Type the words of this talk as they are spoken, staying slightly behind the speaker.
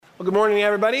Well, good morning,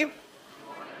 everybody.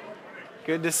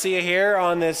 Good to see you here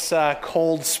on this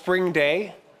cold spring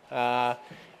day. My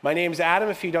name's Adam.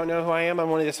 If you don't know who I am, I'm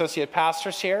one of the associate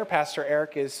pastors here. Pastor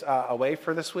Eric is away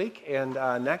for this week and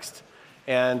next,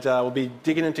 and we'll be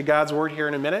digging into God's Word here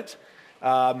in a minute.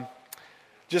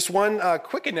 Just one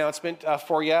quick announcement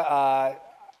for you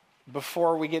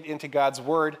before we get into God's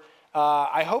Word.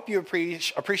 I hope you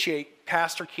appreciate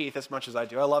Pastor Keith as much as I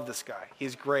do. I love this guy.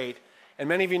 He's great. And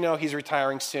many of you know he's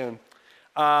retiring soon.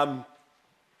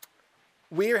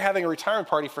 We are having a retirement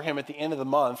party for him at the end of the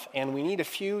month, and we need a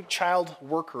few child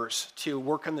workers to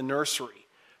work in the nursery.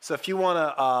 So if you want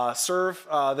to serve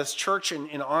this church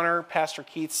and honor Pastor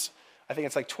Keith's, I think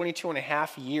it's like 22 and a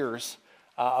half years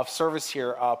of service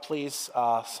here, please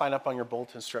sign up on your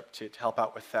bulletin strip to help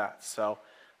out with that. So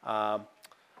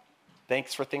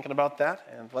thanks for thinking about that,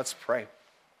 and let's pray.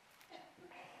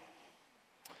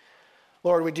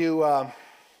 Lord, we do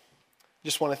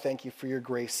just want to thank you for your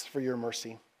grace, for your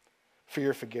mercy, for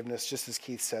your forgiveness. Just as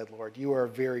Keith said, Lord, you are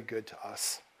very good to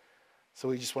us. So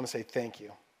we just want to say thank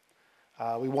you.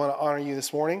 We want to honor you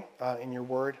this morning in your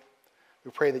word. We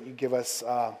pray that you give us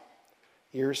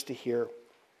ears to hear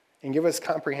and give us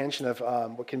comprehension of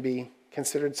what can be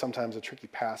considered sometimes a tricky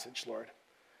passage, Lord.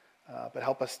 But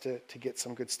help us to get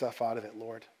some good stuff out of it,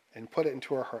 Lord, and put it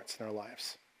into our hearts and our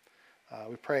lives.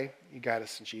 We pray you guide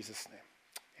us in Jesus' name.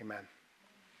 Amen.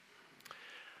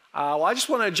 Well, I just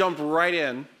want to jump right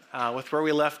in with where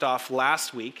we left off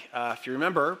last week. If you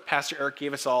remember, Pastor Eric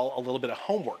gave us all a little bit of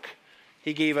homework.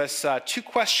 He gave us 2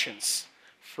 questions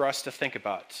for us to think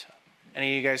about.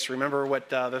 Any of you guys remember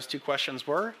what those 2 questions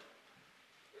were?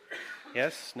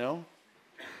 Yes? No?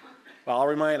 Well, I'll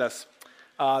remind us.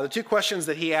 The 2 questions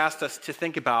that he asked us to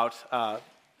think about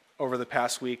over the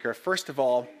past week are, first of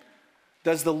all,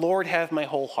 does the Lord have my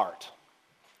whole heart?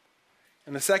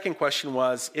 And the second question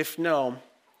was, if no,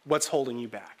 what's holding you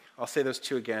back? I'll say those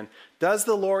 2 again. Does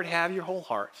the Lord have your whole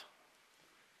heart?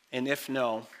 And if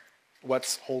no,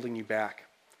 what's holding you back?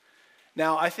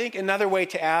 Now, I think another way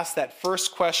to ask that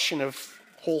first question of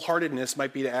wholeheartedness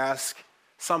might be to ask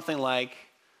something like,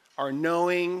 are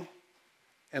knowing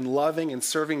and loving and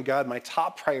serving God my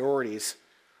top priorities,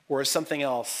 or is something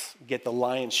else get the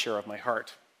lion's share of my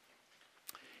heart?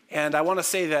 And I want to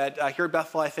say that here at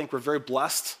Bethel, I think we're very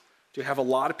blessed to have a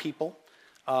lot of people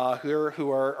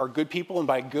who are good people. And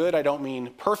by good, I don't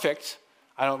mean perfect.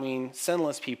 I don't mean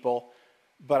sinless people.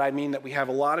 But I mean that we have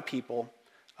a lot of people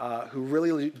who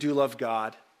really do love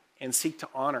God and seek to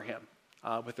honor him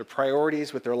with their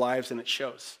priorities, with their lives, and it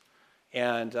shows.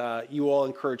 And you all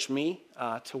encourage me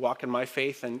to walk in my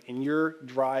faith, and your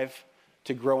drive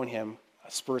to grow in him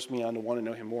spurs me on to want to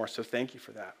know him more. So thank you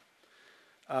for that.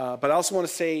 But I also want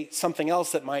to say something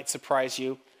else that might surprise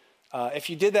you. If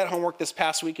you did that homework this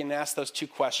past week and asked those 2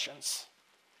 questions,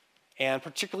 and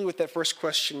particularly with that first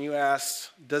question you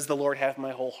asked, does the Lord have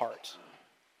my whole heart?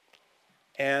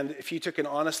 And if you took an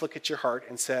honest look at your heart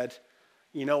and said,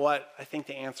 you know what, I think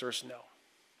the answer is no.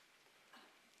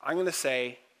 I'm going to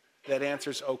say that answer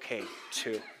is okay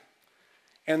too.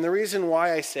 And the reason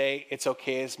why I say it's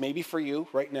okay is maybe for you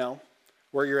right now,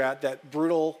 where you're at, that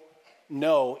brutal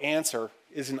no answer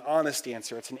is an honest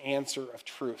answer. It's an answer of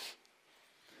truth.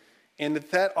 And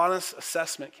that honest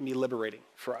assessment can be liberating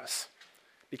for us.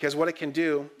 Because what it can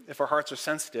do, if our hearts are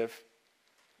sensitive,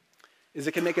 is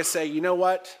it can make us say, you know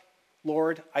what,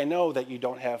 Lord, I know that you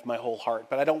don't have my whole heart,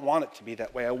 but I don't want it to be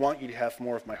that way. I want you to have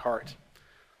more of my heart.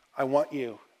 I want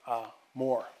you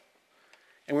more.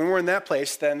 And when we're in that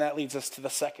place, then that leads us to the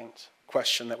second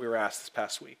question that we were asked this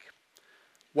past week.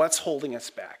 What's holding us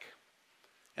back?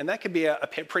 And that could be a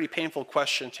pretty painful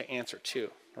question to answer too,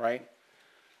 right?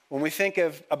 When we think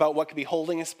about what could be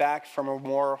holding us back from a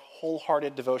more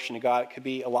wholehearted devotion to God, it could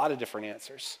be a lot of different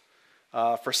answers.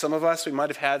 For some of us, we might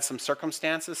have had some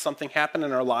circumstances, something happened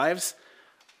in our lives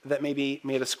that maybe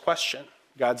made us question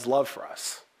God's love for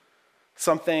us.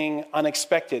 Something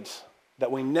unexpected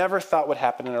that we never thought would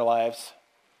happen in our lives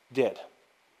did.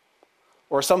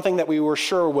 Or something that we were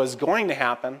sure was going to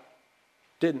happen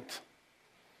didn't.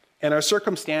 And our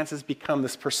circumstances become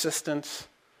this persistent,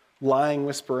 lying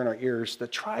whisper in our ears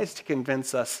that tries to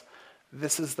convince us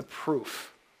this is the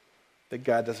proof that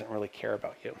God doesn't really care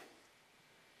about you.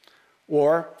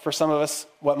 Or for some of us,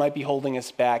 what might be holding us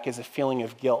back is a feeling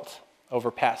of guilt over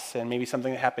past sin, maybe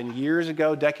something that happened years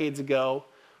ago, decades ago,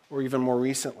 or even more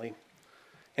recently.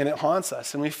 And it haunts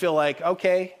us, and we feel like,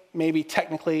 okay, maybe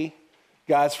technically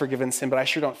God's forgiven sin, but I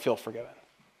sure don't feel forgiven.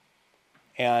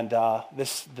 And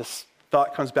this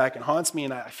thought comes back and haunts me,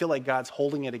 and I feel like God's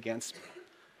holding it against me.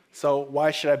 So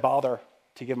why should I bother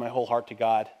to give my whole heart to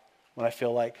God when I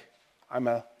feel like I'm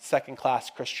a second-class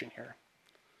Christian here?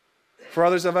 For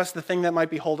others of us, the thing that might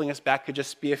be holding us back could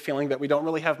just be a feeling that we don't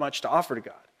really have much to offer to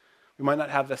God. We might not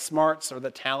have the smarts or the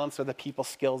talents or the people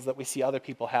skills that we see other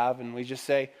people have, and we just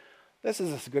say, this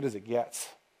is as good as it gets,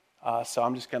 so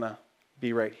I'm just going to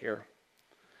be right here.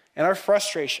 And our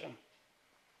frustration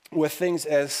with things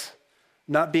as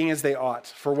not being as they ought,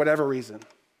 for whatever reason,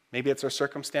 maybe it's our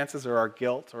circumstances or our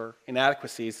guilt or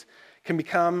inadequacies, can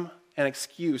become an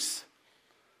excuse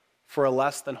for a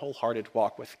less than wholehearted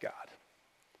walk with God.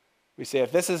 We say,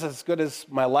 if this is as good as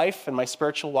my life and my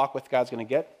spiritual walk with God's going to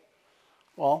get,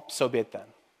 well, so be it then.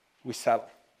 We settle.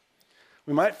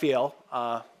 We might feel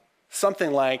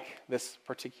something like this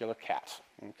particular cat,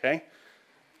 okay?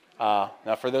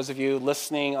 Now, for those of you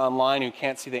listening online who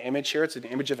can't see the image here, it's an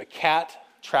image of a cat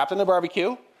trapped in a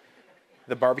barbecue.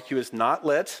 The barbecue is not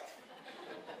lit.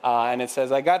 And it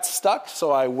says, I got stuck, so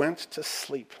I went to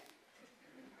sleep.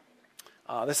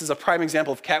 This is a prime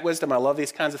example of cat wisdom. I love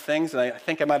these kinds of things, and I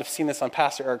think I might have seen this on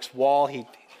Pastor Eric's wall.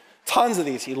 Tons of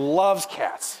these. He loves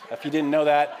cats, if you didn't know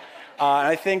that. And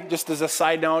I think, just as a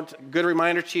side note, good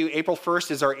reminder to you, April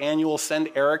 1st is our annual Send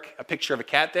Eric a Picture of a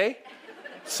Cat Day.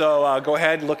 So go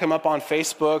ahead, look him up on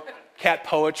Facebook, cat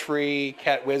poetry,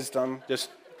 cat wisdom. Just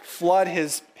flood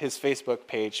his Facebook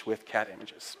page with cat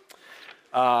images.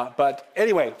 But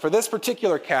anyway, for this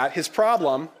particular cat, his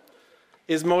problem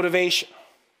is motivation.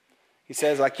 He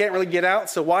says, I can't really get out,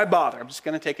 so why bother? I'm just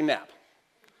going to take a nap.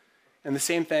 And the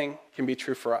same thing can be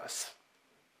true for us.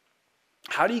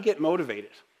 How do you get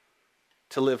motivated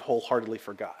to live wholeheartedly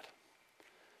for God?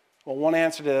 Well, one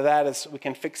answer to that is we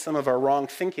can fix some of our wrong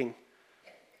thinking.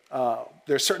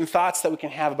 There are certain thoughts that we can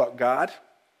have about God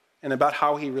and about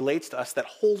how he relates to us that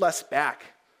hold us back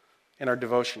in our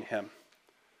devotion to him.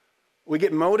 We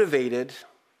get motivated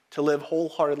to live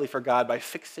wholeheartedly for God by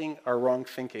fixing our wrong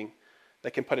thinking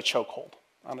that can put a chokehold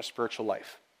on a spiritual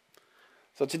life.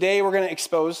 So today we're going to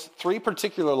expose 3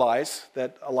 particular lies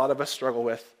that a lot of us struggle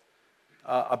with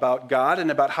about God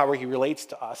and about how he relates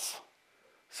to us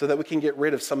so that we can get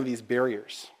rid of some of these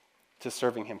barriers to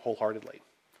serving him wholeheartedly.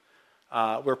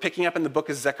 We're picking up in the book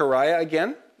of Zechariah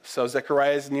again. So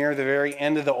Zechariah is near the very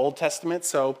end of the Old Testament,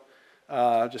 so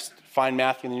just find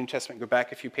Matthew in the New Testament, go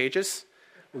back a few pages.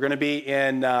 We're going to be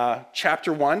in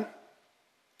chapter 1.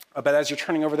 But as you're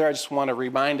turning over there, I just want to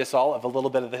remind us all of a little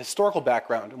bit of the historical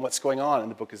background and what's going on in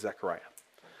the book of Zechariah.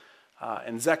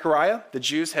 In Zechariah, the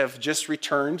Jews have just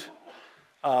returned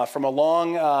from a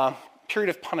long period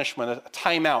of punishment, a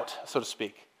timeout, so to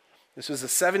speak. This was a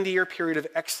 70-year period of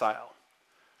exile.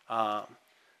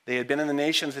 They had been in the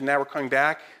nations and now were coming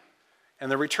back, and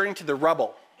they're returning to the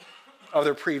rubble of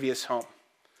their previous home.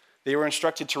 They were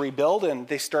instructed to rebuild, and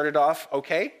they started off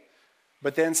okay.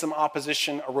 But then some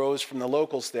opposition arose from the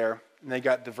locals there, and they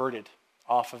got diverted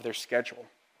off of their schedule.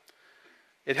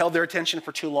 It held their attention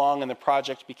for too long, and the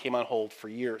project became on hold for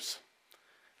years.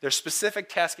 Their specific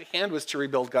task at hand was to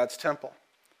rebuild God's temple.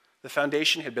 The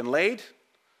foundation had been laid,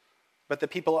 but the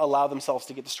people allowed themselves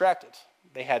to get distracted.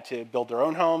 They had to build their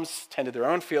own homes, tended their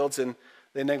own fields, and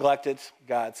they neglected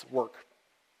God's work.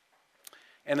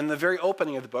 And in the very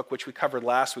opening of the book, which we covered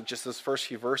last week, just those first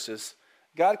few verses,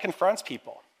 God confronts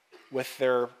people with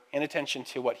their inattention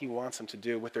to what he wants them to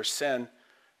do, with their sin,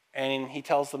 and he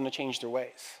tells them to change their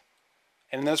ways.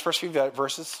 And in those first few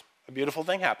verses, a beautiful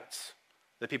thing happens.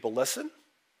 The people listen,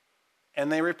 and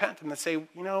they repent, and they say,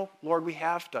 Lord, we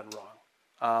have done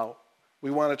wrong. We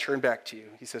want to turn back to you.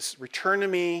 He says, return to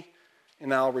me,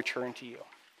 and I'll return to you.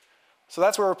 So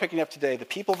that's where we're picking up today. The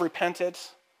people have repented,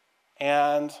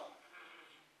 and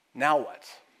now what?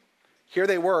 Here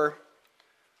they were,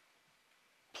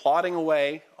 plodding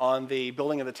away on the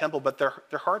building of the temple, but their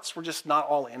hearts were just not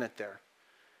all in it there.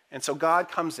 And so God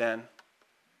comes in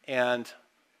and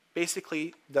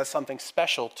basically does something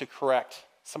special to correct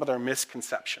some of their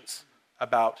misconceptions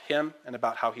about him and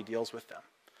about how he deals with them.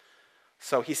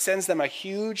 So he sends them a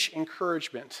huge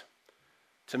encouragement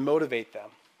to motivate them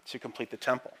to complete the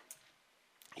temple.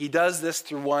 He does this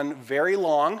through one very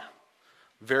long,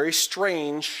 very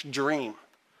strange dream.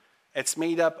 It's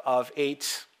made up of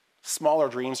 8 smaller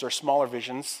dreams or smaller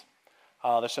visions.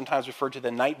 They're sometimes referred to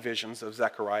the night visions of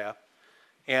Zechariah.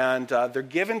 And they're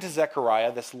given to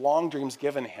Zechariah, this long dream's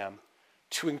given him,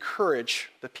 to encourage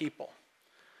the people.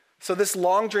 So this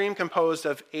long dream, composed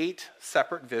of 8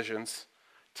 separate visions,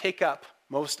 take up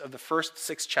most of the first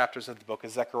 6 chapters of the book of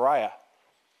Zechariah.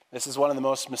 This is one of the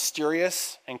most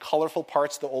mysterious and colorful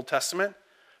parts of the Old Testament.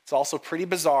 It's also pretty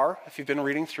bizarre if you've been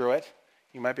reading through it.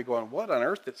 You might be going, what on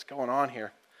earth is going on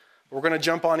here? We're going to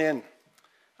jump on in.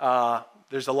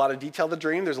 There's a lot of detail to the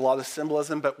dream. There's a lot of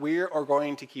symbolism, but we are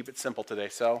going to keep it simple today.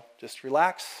 So just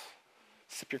relax,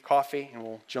 sip your coffee, and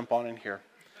we'll jump on in here.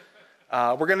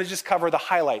 We're going to just cover the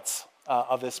highlights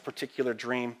of this particular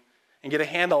dream and get a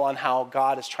handle on how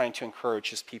God is trying to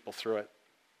encourage his people through it.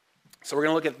 So we're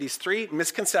going to look at these 3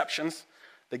 misconceptions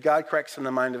that God corrects in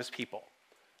the mind of his people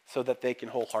so that they can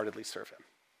wholeheartedly serve him.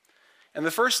 And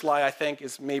the first lie, I think,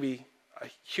 is maybe a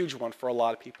huge one for a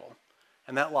lot of people.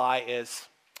 And that lie is,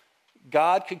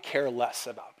 God could care less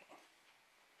about me.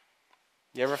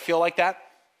 You ever feel like that?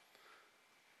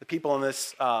 The people in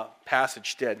this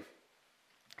passage did.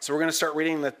 So we're going to start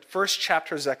reading the first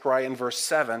chapter of Zechariah in verse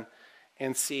 7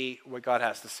 and see what God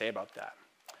has to say about that.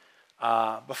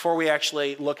 Before we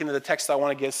actually look into the text, I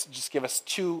want to just give us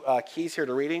 2 keys here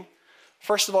to reading.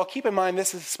 First of all, keep in mind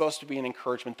this is supposed to be an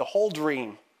encouragement. The whole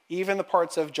dream, even the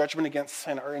parts of judgment against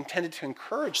sin, are intended to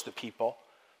encourage the people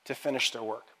to finish their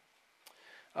work.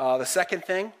 The second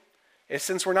thing is,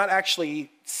 since we're not actually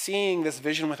seeing this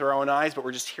vision with our own eyes, but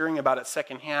we're just hearing about it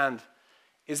secondhand,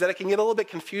 is that it can get a little bit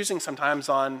confusing sometimes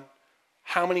on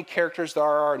how many characters there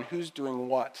are and who's doing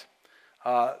what.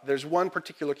 There's one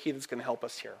particular key that's going to help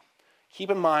us here.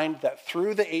 Keep in mind that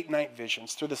through the 8 night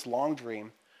visions, through this long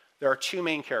dream, there are 2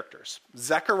 main characters.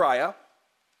 Zechariah,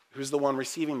 who's the one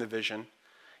receiving the vision,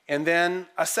 and then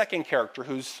a second character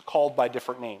who's called by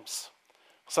different names.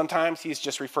 Sometimes he's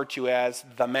just referred to as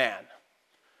the man.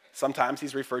 Sometimes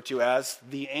he's referred to as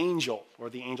the angel, or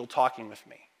the angel talking with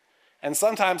me. And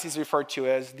sometimes he's referred to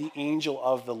as the angel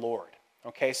of the Lord.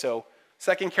 Okay, so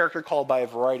second character called by a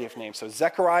variety of names. So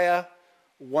Zechariah,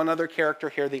 one other character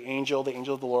here, the angel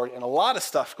of the Lord, and a lot of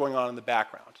stuff going on in the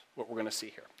background, what we're going to see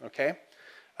here. Okay?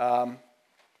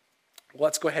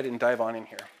 Let's go ahead and dive on in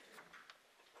here.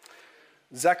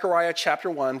 Zechariah chapter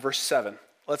 1, verse 7.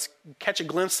 Let's catch a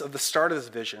glimpse of the start of this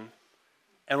vision,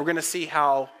 and we're going to see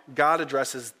how God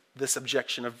addresses this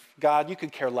objection of, God, you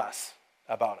could care less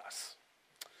about us.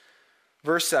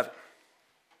 Verse 7.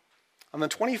 On the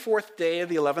 24th day of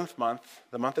the 11th month,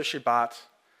 the month of Shebat,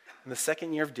 in the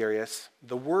 2nd year of Darius,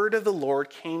 the word of the Lord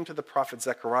came to the prophet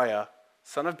Zechariah,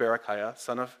 son of Berechiah,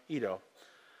 son of Iddo.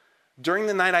 During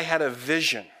the night I had a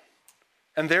vision,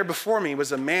 and there before me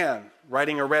was a man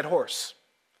riding a red horse.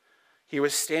 He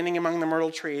was standing among the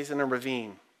myrtle trees in a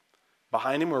ravine.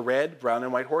 Behind him were red, brown,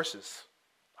 and white horses.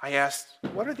 I asked,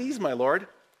 what are these, my lord?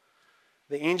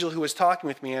 The angel who was talking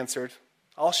with me answered,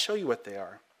 I'll show you what they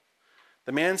are.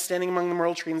 The man standing among the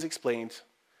myrtle trees explained,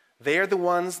 they are the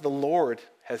ones the Lord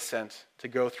has sent to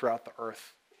go throughout the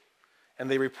earth. And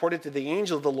they reported to the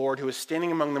angel of the Lord who was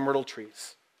standing among the myrtle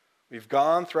trees, we've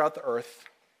gone throughout the earth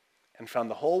and found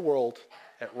the whole world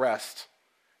at rest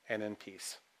and in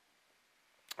peace.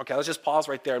 Okay, let's just pause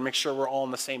right there and make sure we're all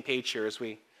on the same page here as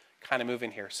we kind of move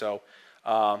in here. So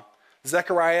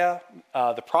Zechariah,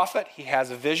 the prophet, he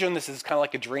has a vision. This is kind of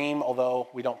like a dream, although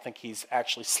we don't think he's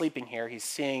actually sleeping here. He's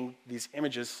seeing these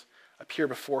images appear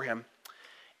before him.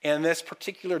 And this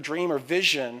particular dream or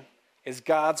vision is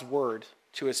God's word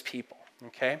to his people,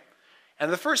 okay?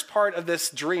 And the first part of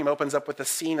this dream opens up with the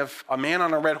scene of a man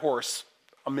on a red horse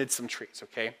amid some trees,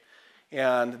 okay?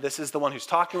 And this is the one who's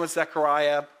talking with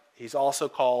Zechariah. He's also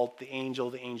called the angel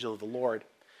of the Lord.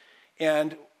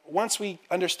 And once we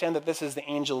understand that this is the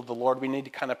angel of the Lord, we need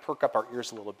to kind of perk up our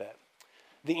ears a little bit.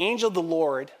 The angel of the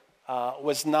Lord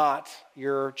was not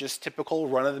your just typical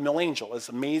run-of-the-mill angel. As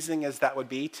amazing as that would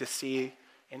be to see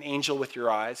an angel with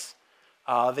your eyes,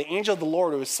 the angel of the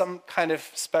Lord was some kind of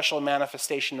special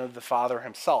manifestation of the Father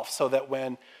himself, so that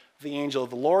when the angel of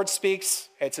the Lord speaks,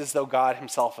 it's as though God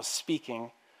himself is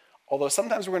speaking. Although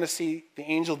sometimes we're going to see the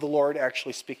angel of the Lord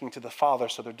actually speaking to the Father,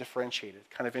 so they're differentiated.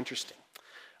 Kind of interesting.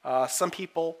 Some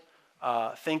people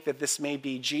think that this may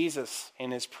be Jesus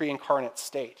in his pre-incarnate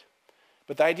state.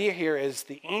 But the idea here is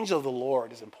the angel of the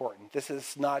Lord is important. This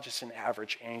is not just an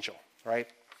average angel, right?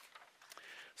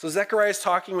 So Zechariah is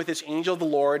talking with this angel of the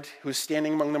Lord who's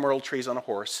standing among the myrtle trees on a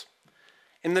horse.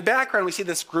 In the background, we see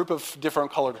this group of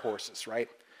different colored horses, right?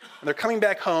 And they're coming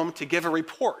back home to give a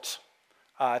report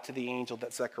to the angel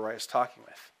that Zechariah is talking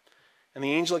with. And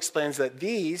the angel explains that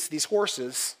these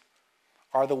horses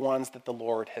are the ones that the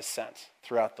Lord has sent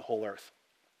throughout the whole earth.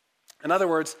 In other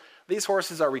words, these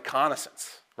horses are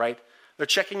reconnaissance, right? They're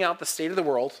checking out the state of the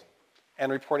world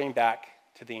and reporting back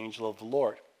to the angel of the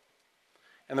Lord.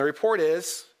 And the report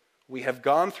is, we have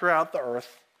gone throughout the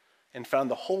earth and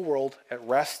found the whole world at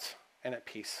rest and at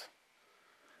peace.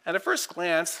 And at first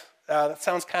glance, that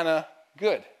sounds kind of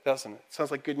good, doesn't it? It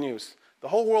sounds like good news. The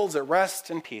whole world's at rest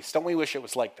and peace. Don't we wish it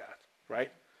was like that,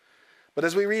 right? But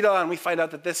as we read on, we find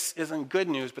out that this isn't good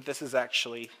news, but this is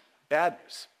actually bad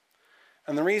news.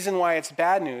 And the reason why it's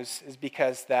bad news is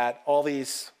because that all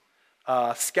these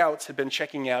scouts have been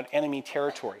checking out enemy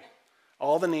territory,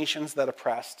 all the nations that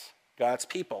oppressed God's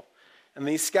people. And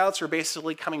these scouts were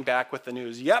basically coming back with the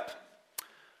news, yep,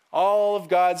 all of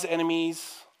God's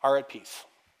enemies are at peace.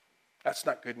 That's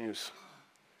not good news.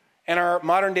 And our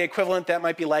modern day equivalent, that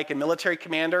might be like a military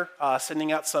commander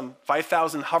sending out some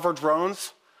 5,000 hover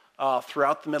drones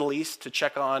throughout the Middle East to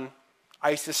check on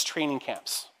ISIS training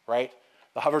camps, right?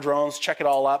 The hover drones check it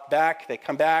all up back, they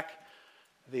come back,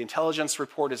 the intelligence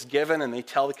report is given, and they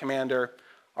tell the commander,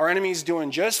 our enemy's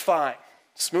doing just fine,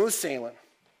 smooth sailing,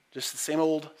 just the same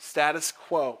old status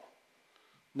quo.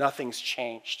 Nothing's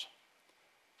changed.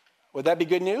 Would that be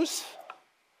good news?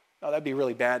 No, that'd be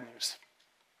really bad news.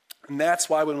 And that's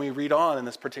why when we read on in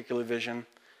this particular vision,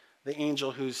 the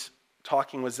angel who's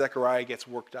talking with Zechariah gets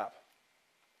worked up.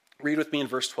 Read with me in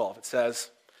verse 12. It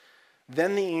says,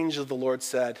 then the angel of the Lord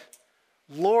said,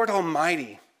 Lord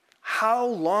Almighty, how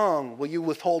long will you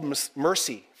withhold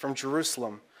mercy from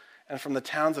Jerusalem and from the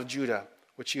towns of Judah,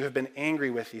 which you have been angry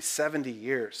with these 70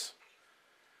 years?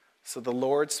 So the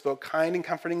Lord spoke kind and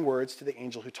comforting words to the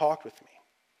angel who talked with me.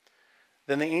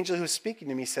 Then the angel who was speaking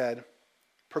to me said,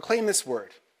 proclaim this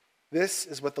word. This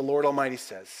is what the Lord Almighty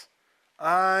says.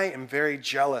 I am very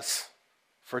jealous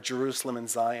for Jerusalem and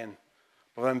Zion,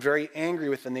 but I'm very angry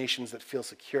with the nations that feel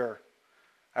secure.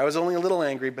 I was only a little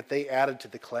angry, but they added to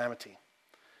the calamity.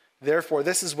 Therefore,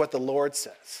 this is what the Lord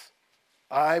says.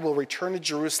 I will return to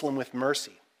Jerusalem with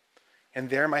mercy, and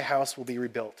there my house will be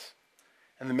rebuilt.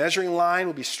 And the measuring line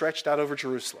will be stretched out over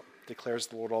Jerusalem, declares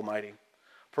the Lord Almighty.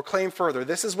 Proclaim further,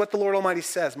 this is what the Lord Almighty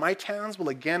says. My towns will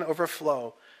again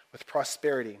overflow with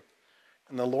prosperity,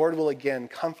 and the Lord will again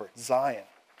comfort Zion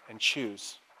and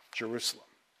choose Jerusalem.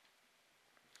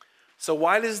 So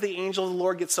why does the angel of the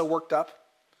Lord get so worked up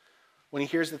when he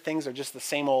hears that things are just the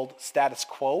same old status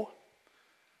quo?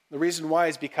 The reason why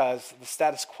is because the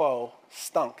status quo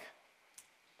stunk.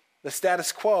 The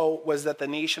status quo was that the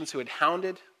nations who had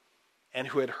hounded and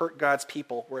who had hurt God's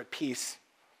people were at peace,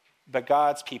 but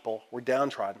God's people were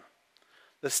downtrodden.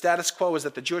 The status quo was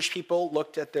that the Jewish people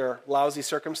looked at their lousy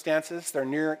circumstances, their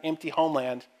near empty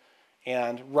homeland,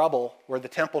 and rubble where the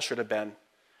temple should have been,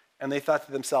 and they thought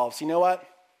to themselves, you know what?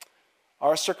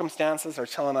 Our circumstances are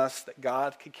telling us that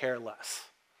God could care less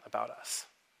about us.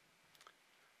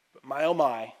 But my oh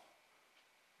my,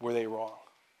 were they wrong.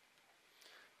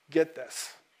 Get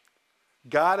this.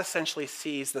 God essentially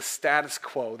sees the status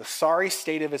quo, the sorry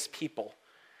state of his people,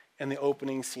 in the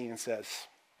opening scene and says,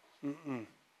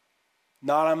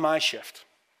 not on my shift.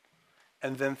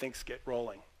 And then things get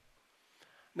rolling.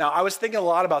 Now, I was thinking a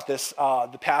lot about this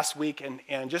the past week,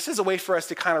 and just as a way for us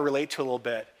to kind of relate to a little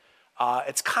bit,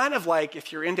 it's kind of like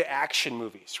if you're into action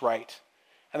movies, right?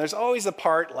 And there's always a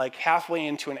part like halfway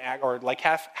into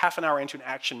half an hour into an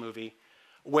action movie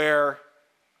where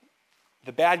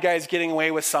the bad guy's getting away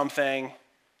with something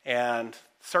and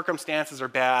circumstances are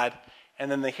bad, and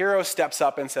then the hero steps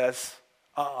up and says,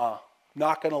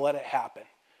 not going to let it happen.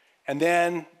 And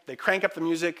then they crank up the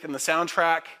music and the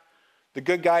soundtrack. The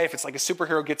good guy, if it's like a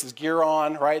superhero, gets his gear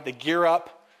on, right? The gear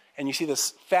up, and you see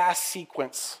this fast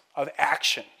sequence of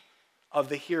action of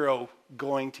the hero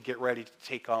going to get ready to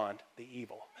take on the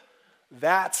evil.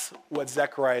 That's what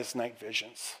Zechariah's night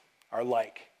visions are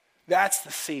like. That's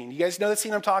the scene. You guys know the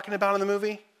scene I'm talking about in the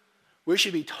movie? We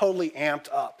should be totally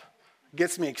amped up. It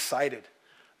gets me excited.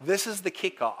 This is the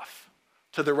kickoff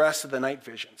to the rest of the night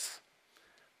visions.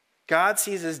 God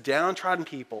sees his downtrodden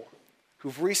people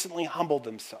who've recently humbled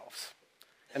themselves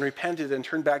and repented and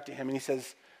turned back to him, and he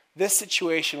says, this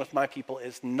situation with my people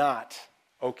is not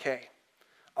okay.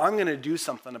 I'm going to do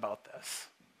something about this.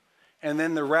 And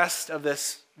then the rest of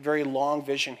this very long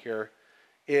vision here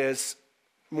is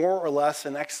more or less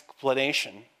an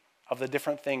explanation of the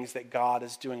different things that God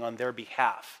is doing on their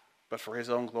behalf, but for his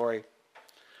own glory.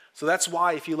 So that's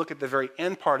why if you look at the very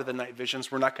end part of the night visions,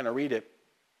 we're not going to read it.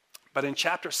 But in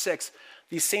chapter 6,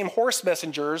 these same horse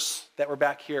messengers that were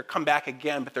back here come back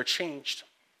again, but they're changed.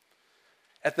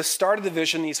 At the start of the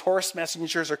vision, these horse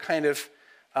messengers are kind of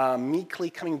meekly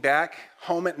coming back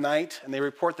home at night, and they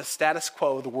report the status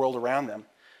quo of the world around them.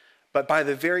 But by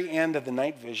the very end of the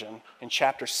night vision, in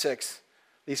chapter 6,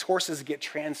 these horses get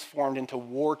transformed into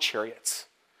war chariots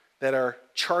that are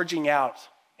charging out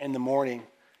in the morning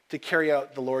to carry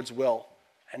out the Lord's will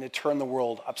and to turn the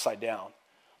world upside down.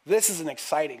 This is an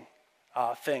exciting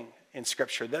thing in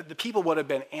Scripture. The people would have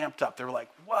been amped up. They were like,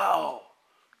 whoa,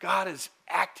 God is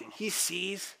acting. He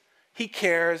sees, he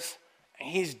cares, and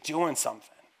he's doing something.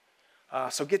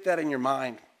 So get that in your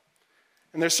mind.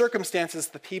 In their circumstances,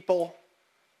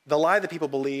 the lie that people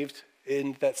believed,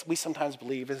 in that we sometimes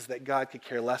believe, is that God could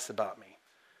care less about me.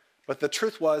 But the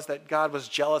truth was that God was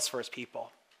jealous for his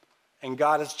people, and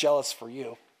God is jealous for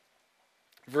you.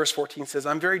 Verse 14 says,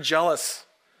 I'm very jealous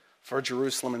for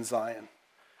Jerusalem and Zion.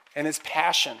 And his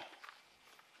passion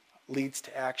leads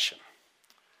to action.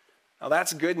 Now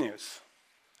that's good news.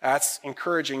 That's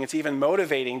encouraging. It's even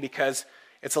motivating because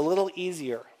it's a little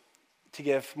easier to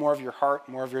give more of your heart,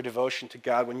 more of your devotion to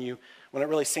God when it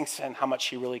really sinks in how much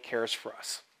he really cares for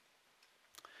us.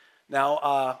 Now,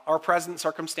 our present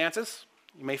circumstances,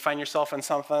 you may find yourself in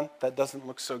something that doesn't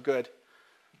look so good,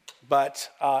 but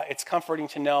it's comforting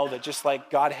to know that just like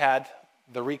God had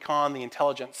the recon, the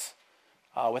intelligence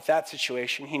with that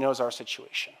situation, he knows our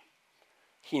situation.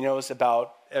 He knows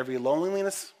about every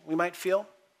loneliness we might feel.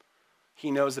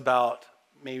 He knows about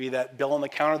maybe that bill on the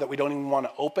counter that we don't even want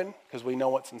to open because we know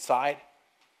what's inside.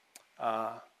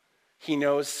 He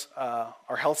knows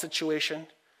our health situation.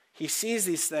 He sees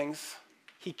these things.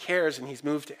 He cares, and he's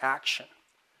moved to action.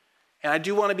 And I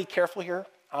do want to be careful here.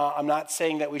 I'm not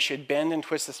saying that we should bend and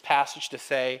twist this passage to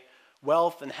say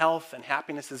wealth and health and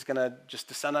happiness is going to just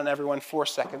descend on everyone 4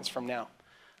 seconds from now.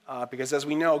 Because as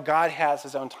we know, God has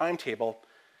his own timetable.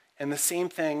 And the same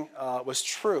thing was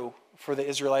true for the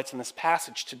Israelites in this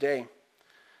passage today.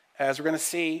 As we're going to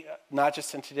see, not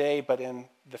just in today, but in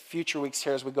the future weeks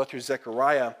here as we go through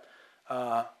Zechariah,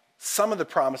 some of the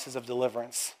promises of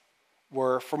deliverance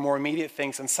were for more immediate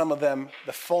things, and some of them,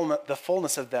 the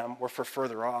fullness of them, were for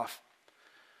further off.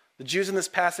 The Jews in this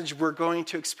passage were going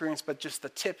to experience but just the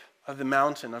tip of the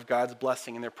mountain of God's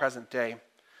blessing in their present day.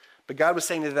 But God was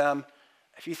saying to them,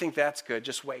 if you think that's good,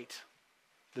 just wait.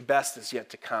 The best is yet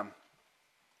to come.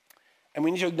 And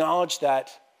we need to acknowledge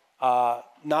that not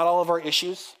all of our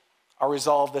issues are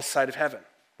resolved this side of heaven,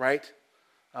 right?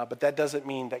 But that doesn't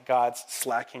mean that God's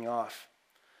slacking off.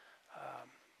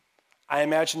 I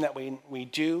imagine that we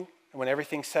do, and when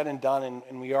everything's said and done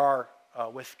and we are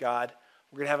with God,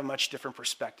 we're going to have a much different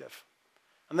perspective.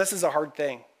 And this is a hard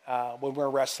thing when we're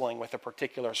wrestling with a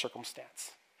particular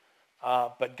circumstance.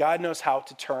 But God knows how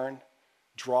to turn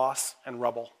dross and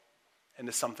rubble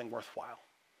into something worthwhile.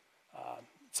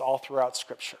 It's all throughout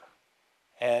Scripture.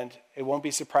 And it won't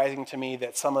be surprising to me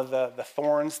that some of the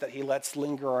thorns that he lets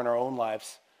linger in our own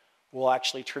lives will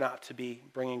actually turn out to be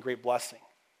bringing great blessing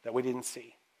that we didn't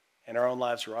see in our own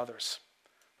lives or others.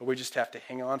 But we just have to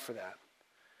hang on for that.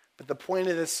 But the point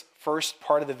of this first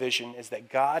part of the vision is that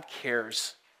God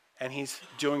cares and he's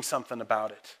doing something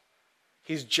about it.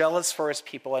 He's jealous for his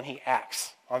people and he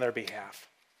acts on their behalf.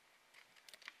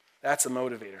 That's a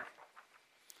motivator.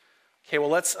 Okay, well,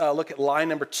 let's look at lie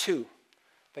number 2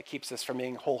 that keeps us from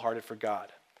being wholehearted for God.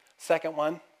 Second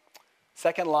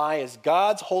lie is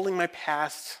God's holding my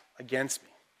past against me.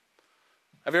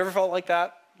 Have you ever felt like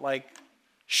that? Like,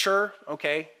 sure,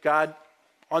 okay, God,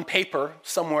 on paper,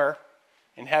 somewhere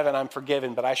in heaven, I'm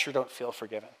forgiven, but I sure don't feel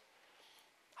forgiven.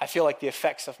 I feel like the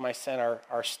effects of my sin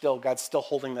are still, God's still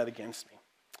holding that against me.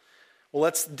 Well,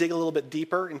 let's dig a little bit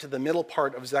deeper into the middle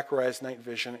part of Zechariah's night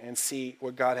vision and see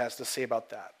what God has to say about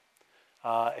that.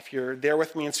 If you're there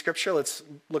with me in Scripture, let's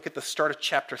look at the start of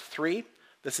chapter 3.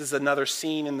 This is another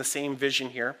scene in the same vision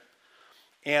here.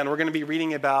 And we're going to be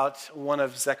reading about one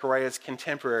of Zechariah's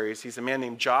contemporaries. He's a man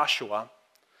named Joshua,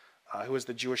 who was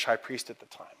the Jewish high priest at the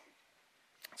time.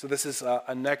 So this is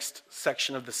a next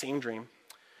section of the same dream.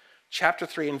 Chapter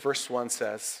 3 and verse 1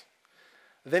 says,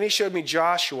 "Then he showed me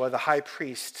Joshua, the high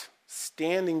priest,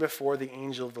 standing before the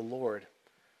angel of the Lord,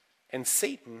 and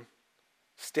Satan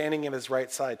standing at his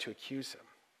right side to accuse him.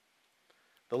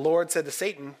 The Lord said to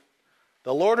Satan,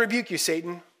 'The Lord rebuke you,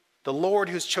 Satan. The Lord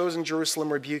who's chosen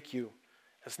Jerusalem rebuke you.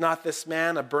 Is not this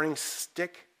man a burning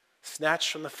stick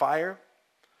snatched from the fire?'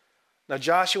 Now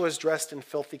Joshua was dressed in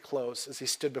filthy clothes as he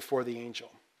stood before the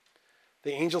angel.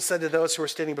 The angel said to those who were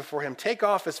standing before him, 'Take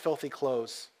off his filthy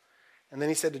clothes.' And then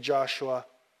he said to Joshua,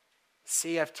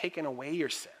 'See, I've taken away your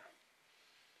sin,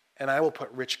 and I will put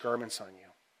rich garments on you.'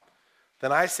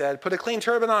 Then I said, 'Put a clean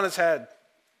turban on his head.'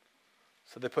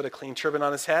 So they put a clean turban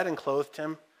on his head and clothed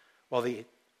him, while the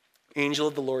angel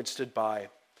of the Lord stood by.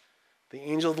 The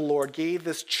angel of the Lord gave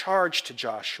this charge to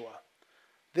Joshua.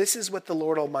 'This is what the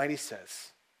Lord Almighty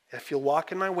says. If you'll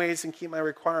walk in my ways and keep my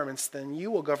requirements, then you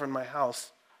will govern my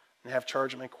house and have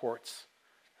charge of my courts,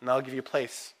 and I'll give you a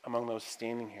place among those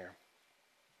standing here.'"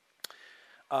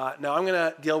 Now I'm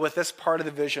going to deal with this part of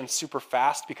the vision super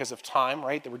fast because of time,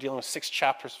 right? That we're dealing with 6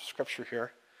 chapters of Scripture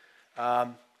here.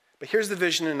 But here's the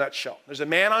vision in a nutshell. There's a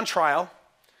man on trial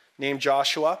named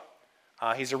Joshua.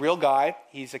 He's a real guy.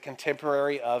 He's a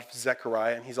contemporary of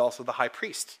Zechariah, and he's also the high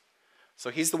priest. So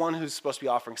he's the one who's supposed to be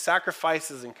offering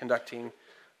sacrifices and conducting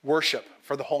worship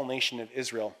for the whole nation of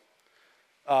Israel.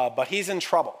 But he's in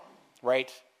trouble,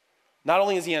 right? Not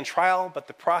only is he on trial, but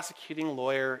the prosecuting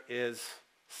lawyer is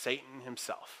Satan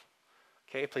himself.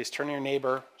 Okay, please turn to your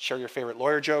neighbor, share your favorite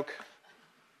lawyer joke.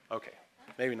 Okay,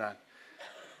 maybe not.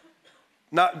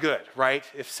 Not good, right,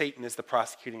 if Satan is the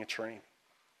prosecuting attorney.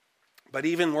 But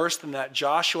even worse than that,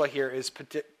 Joshua here is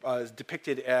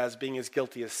depicted as being as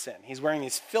guilty as sin. He's wearing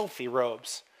these filthy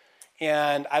robes.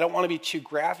 And I don't want to be too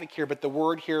graphic here, but the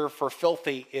word here for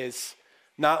filthy is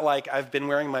not like I've been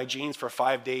wearing my jeans for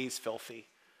 5 days filthy.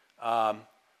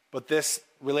 But this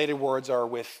related words are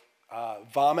with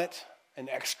vomit and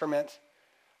excrement.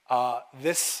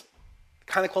 This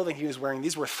kind of clothing he was wearing,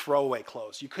 these were throwaway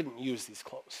clothes. You couldn't use these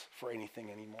clothes for anything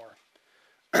anymore.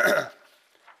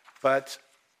 But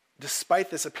despite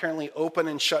this apparently open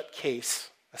and shut case,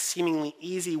 a seemingly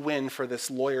easy win for this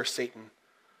lawyer Satan,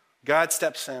 God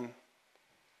steps in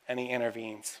and he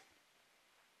intervenes.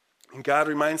 And God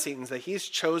reminds Satan that he's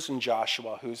chosen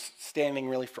Joshua, who's standing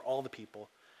really for all the people,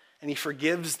 and he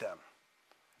forgives them.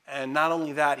 And not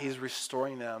only that, he's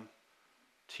restoring them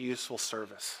to useful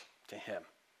service to him.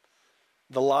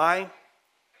 The lie,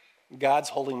 God's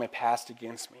holding my past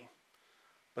against me.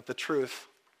 But the truth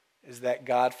is that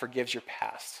God forgives your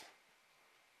past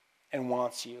and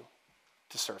wants you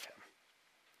to serve him.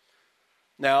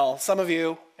 Now, some of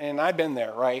you, and I've been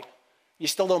there, right? You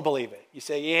still don't believe it. You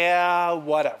say, yeah,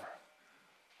 whatever.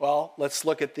 Well, let's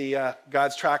look at the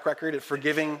God's track record at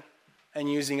forgiving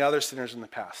and using other sinners in the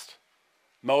past.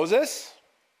 Moses,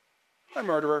 a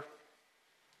murderer.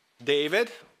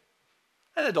 David,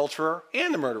 an adulterer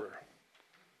and a murderer.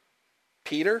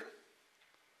 Peter,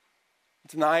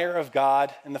 denier of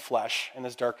God in the flesh in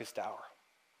his darkest hour.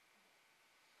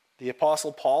 The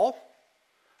Apostle Paul,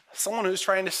 someone who's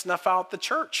trying to snuff out the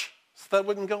church so that it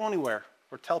wouldn't go anywhere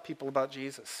or tell people about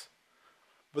Jesus.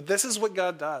 But this is what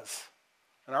God does.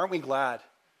 And aren't we glad?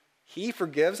 He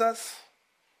forgives us.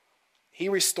 He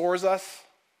restores us.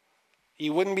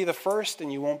 You wouldn't be the first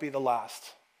and you won't be the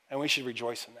last. And we should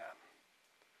rejoice in that.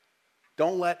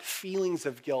 Don't let feelings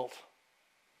of guilt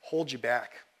hold you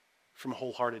back from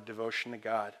wholehearted devotion to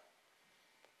God.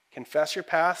 Confess your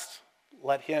past.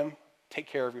 Let him take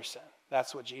care of your sin.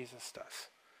 That's what Jesus does.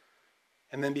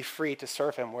 And then be free to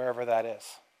serve him wherever that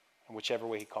is, in whichever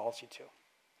way he calls you to.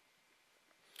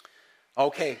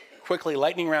 Okay, quickly,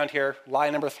 lightning round here. Lie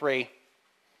number 3.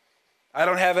 I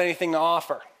don't have anything to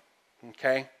offer.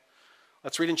 Okay?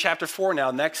 Let's read in chapter 4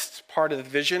 now. Next part of the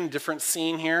vision, different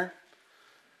scene here.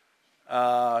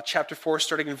 Chapter 4,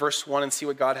 starting in verse 1, and see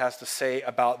what God has to say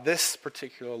about this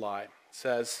particular lie. It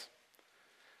says,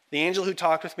 "The angel who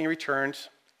talked with me returned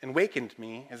and wakened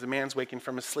me as a man's wakened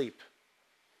from his sleep.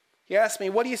 He asked me,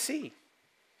 'What do you see?'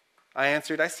 I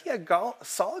answered, 'I see a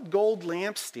solid gold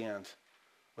lampstand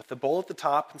with the bowl at the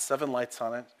top and 7 lights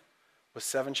on it, with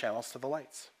 7 channels to the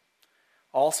lights.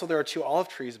 Also there are 2 olive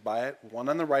trees by it, one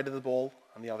on the right of the bowl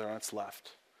and the other on its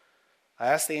left.' I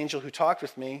asked the angel who talked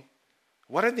with me,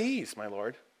 'What are these, my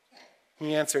Lord?'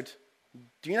 He answered,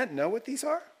 'Do you not know what these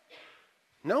are?'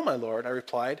 'No, my Lord,' I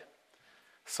replied.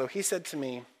 So he said to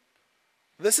me,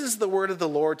 'This is the word of the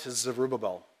Lord to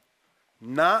Zerubbabel.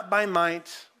 Not by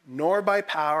might, nor by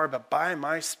power, but by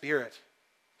my Spirit,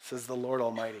 says the Lord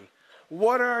Almighty.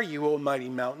 What are you, O mighty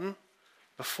mountain?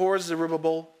 Before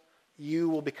Zerubbabel, you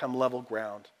will become level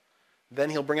ground. Then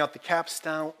he'll bring out the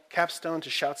capstone to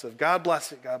shouts of, 'God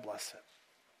bless it, God bless it.'"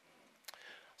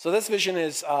 So this vision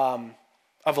is of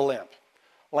a lamp.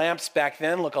 Lamps back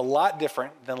then look a lot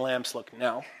different than lamps look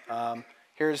now.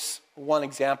 Here's one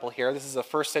example here. This is a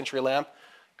first century lamp.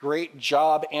 Great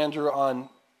job, Andrew, on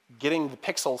getting the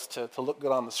pixels to look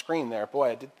good on the screen there.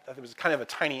 Boy, it was kind of a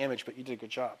tiny image, but you did a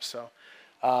good job. So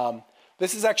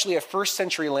this is actually a first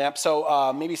century lamp,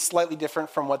 so maybe slightly different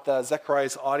from what the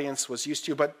Zechariah's audience was used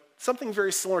to, but something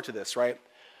very similar to this, right?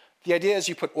 The idea is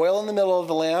you put oil in the middle of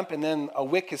the lamp, and then a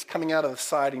wick is coming out of the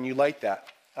side, and you light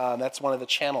that. That's one of the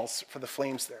channels for the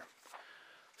flames there.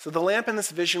 So the lamp in this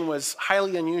vision was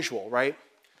highly unusual, right?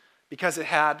 Because it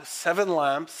had 7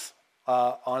 lamps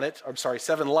on it,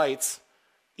 7 lights,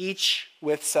 each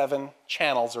with 7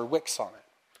 channels or wicks on it.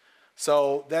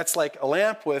 So that's like a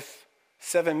lamp with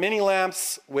 7 mini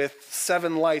lamps with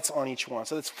 7 lights on each one.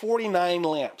 So that's 49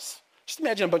 lamps. Just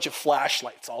imagine a bunch of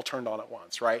flashlights all turned on at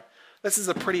once, right? This is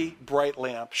a pretty bright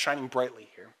lamp, shining brightly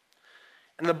here.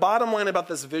 And the bottom line about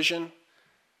this vision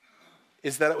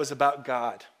is that it was about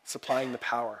God supplying the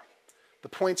power. The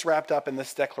point's wrapped up in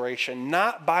this declaration: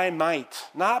 not by might,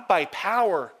 not by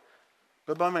power,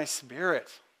 but by my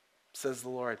Spirit, says the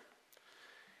Lord.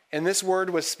 And this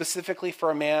word was specifically for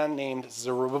a man named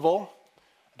Zerubbabel.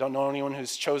 I don't know anyone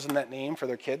who's chosen that name for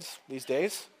their kids these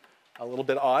days. A little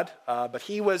bit odd. But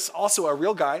he was also a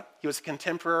real guy. He was a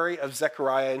contemporary of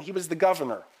Zechariah, and he was the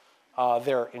governor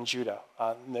there in Judah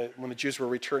when the Jews were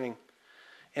returning.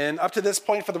 And up to this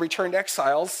point for the returned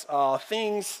exiles,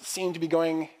 things seemed to be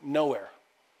going nowhere.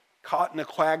 caught in a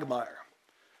quagmire.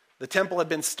 The temple had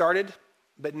been started,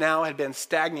 but now had been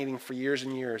stagnating for years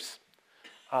and years.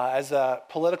 As a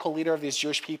political leader of these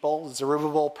Jewish people,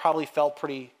 Zerubbabel probably felt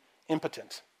pretty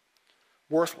impotent,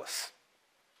 worthless,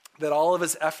 that all of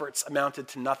his efforts amounted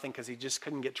to nothing because he just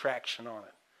couldn't get traction on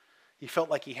it. He felt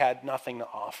like he had nothing to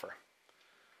offer.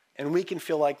 And we can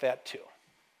feel like that too.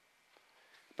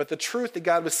 But the truth that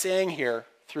God was saying here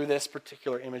through this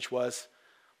particular image was,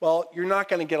 well, you're not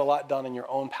going to get a lot done in your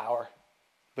own power,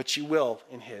 but you will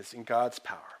in God's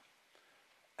power.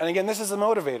 And again, this is a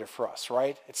motivator for us,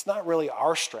 right? It's not really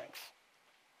our strength.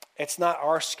 It's not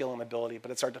our skill and ability, but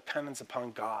it's our dependence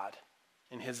upon God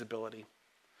and his ability.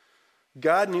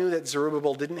 God knew that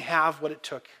Zerubbabel didn't have what it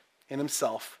took in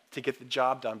himself to get the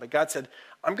job done. But God said,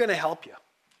 I'm going to help you.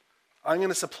 I'm going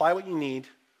to supply what you need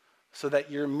so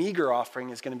that your meager offering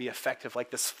is going to be effective,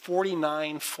 like this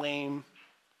 49 flame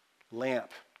lamp.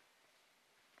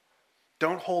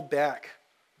 Don't hold back.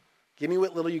 Give me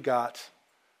what little you got.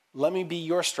 Let me be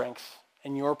your strength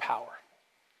and your power.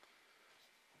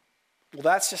 Well,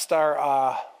 that's just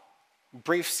our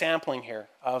brief sampling here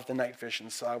of the night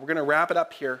visions. We're going to wrap it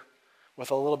up here with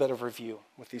a little bit of review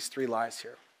with these 3 lies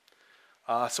here.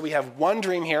 So we have one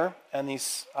dream here in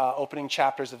these opening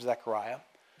chapters of Zechariah,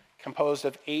 composed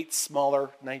of 8 smaller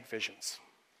night visions.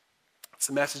 It's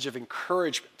a message of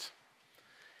encouragement.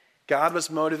 God was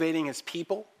motivating his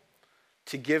people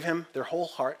to give him their whole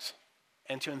heart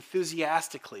and to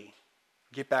enthusiastically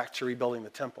get back to rebuilding the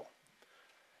temple.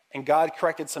 And God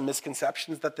corrected some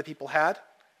misconceptions that the people had.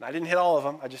 And I didn't hit all of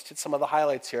them. I just hit some of the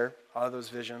highlights here out of those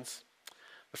visions.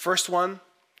 The first one,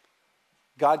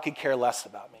 God could care less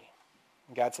about me.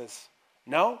 And God says,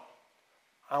 no,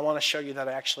 I want to show you that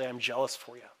actually I'm jealous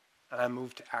for you. And I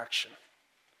moved to action.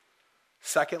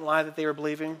 Second lie that they were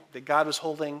believing, that God was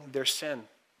holding their sin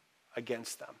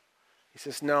against them. He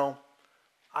says, no,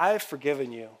 I've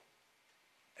forgiven you.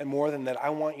 And more than that, I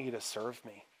want you to serve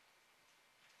me.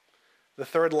 The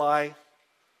third lie,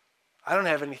 I don't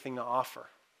have anything to offer.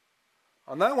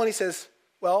 On that one, he says,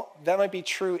 well, that might be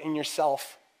true in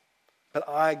yourself, but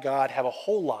I, God, have a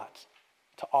whole lot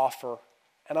to offer,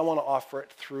 and I want to offer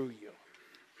it through you.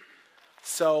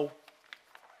 So,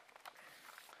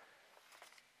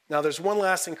 now there's one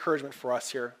last encouragement for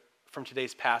us here from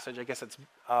today's passage. I guess it's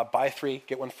buy 3,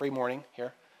 get 1 free morning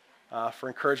here for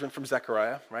encouragement from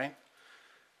Zechariah, right?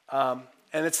 And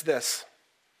it's this.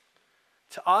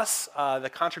 To us, the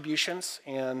contributions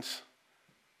and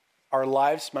our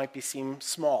lives might seem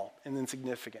small and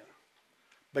insignificant.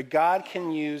 But God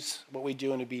can use what we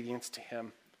do in obedience to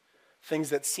him, things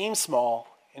that seem small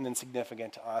and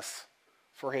insignificant to us,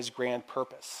 for his grand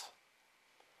purpose.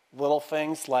 Little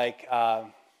things like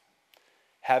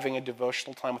having a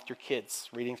devotional time with your kids,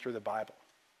 reading through the Bible,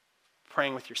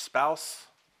 praying with your spouse,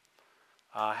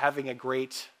 having a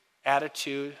great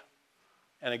attitude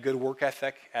and a good work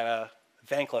ethic at a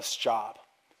thankless job.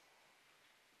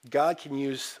 God can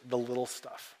use the little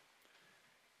stuff.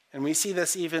 And we see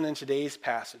this even in today's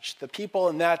passage. The people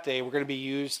in that day were going to be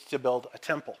used to build a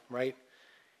temple, right?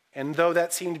 And though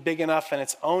that seemed big enough in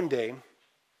its own day,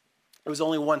 it was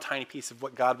only one tiny piece of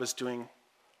what God was doing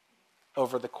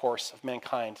over the course of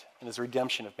mankind and his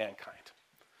redemption of mankind.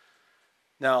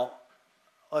 Now,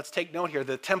 let's take note here.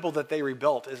 The temple that they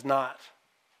rebuilt is not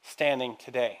standing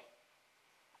today.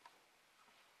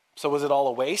 So was it all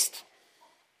a waste?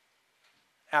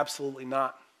 Absolutely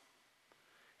not.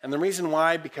 And the reason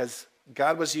why, because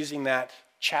God was using that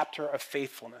chapter of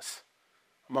faithfulness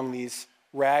among these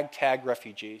ragtag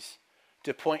refugees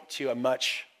to point to a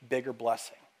much bigger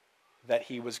blessing that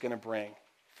he was going to bring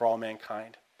for all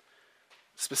mankind.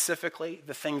 Specifically,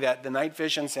 the thing that the night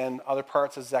visions and other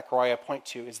parts of Zechariah point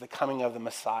to is the coming of the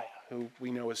Messiah, who we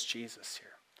know as Jesus here.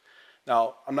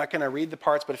 Now, I'm not going to read the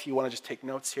parts, but if you want to just take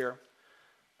notes here.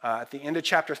 At the end of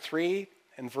chapter 3,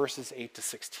 in verses 8 to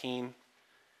 16,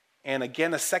 and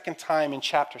again a second time in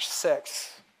chapter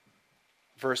 6,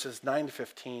 verses 9 to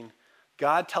 15,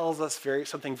 God tells us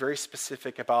something very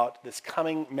specific about this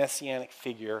coming messianic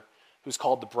figure who's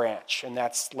called the branch, and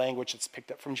that's language that's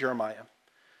picked up from Jeremiah.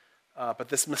 But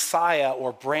this Messiah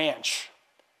or branch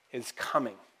is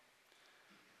coming.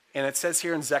 And it says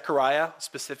here in Zechariah,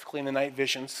 specifically in the night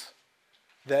visions,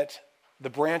 that the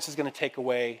branch is going to take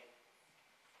away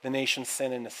the nation's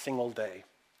sin in a single day.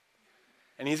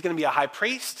 And he's going to be a high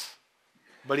priest,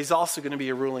 but he's also going to be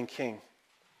a ruling king.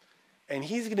 And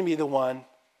he's going to be the one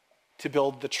to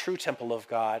build the true temple of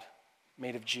God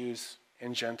made of Jews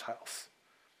and Gentiles.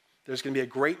 There's going to be a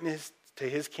greatness to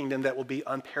his kingdom that will be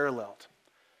unparalleled.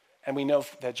 And we know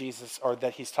that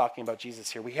that he's talking about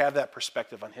Jesus here. We have that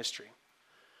perspective on history.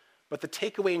 But the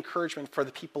takeaway encouragement for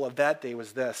the people of that day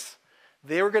was this: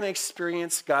 they were going to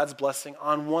experience God's blessing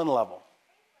on one level.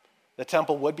 The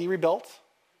temple would be rebuilt.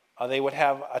 They would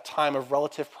have a time of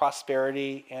relative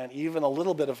prosperity and even a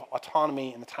little bit of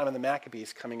autonomy in the time of the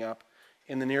Maccabees coming up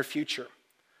in the near future.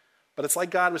 But it's like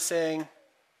God was saying,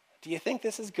 do you think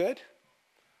this is good?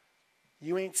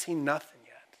 You ain't seen nothing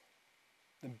yet.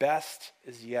 The best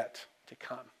is yet to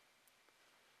come.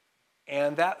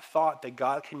 And that thought that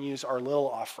God can use our little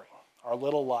offering, our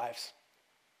little lives,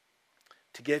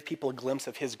 to give people a glimpse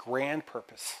of his grand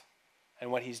purpose and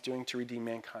what he's doing to redeem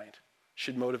mankind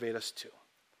should motivate us too.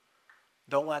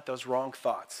 Don't let those wrong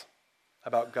thoughts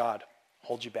about God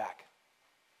hold you back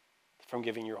from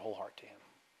giving your whole heart to him.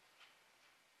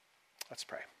 Let's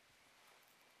pray.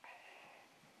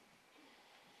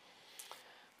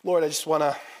 Lord, I just want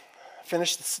to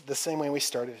finish the same way we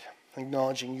started,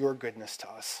 acknowledging your goodness to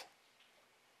us.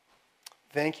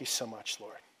 Thank you so much,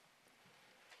 Lord.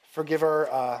 Forgive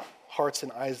our hearts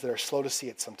and eyes that are slow to see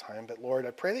it sometime, but Lord,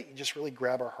 I pray that you just really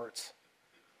grab our hearts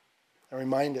and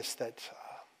remind us that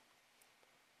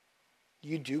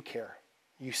you do care.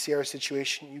 You see our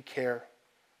situation, you care,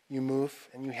 you move,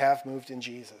 and you have moved in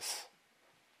Jesus.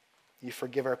 You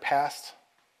forgive our past,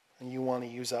 and you want to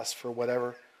use us for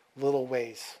whatever little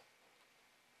ways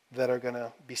that are going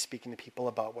to be speaking to people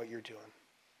about what you're doing.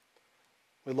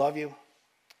 We love you.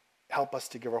 Help us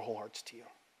to give our whole hearts to you.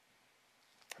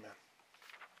 Amen.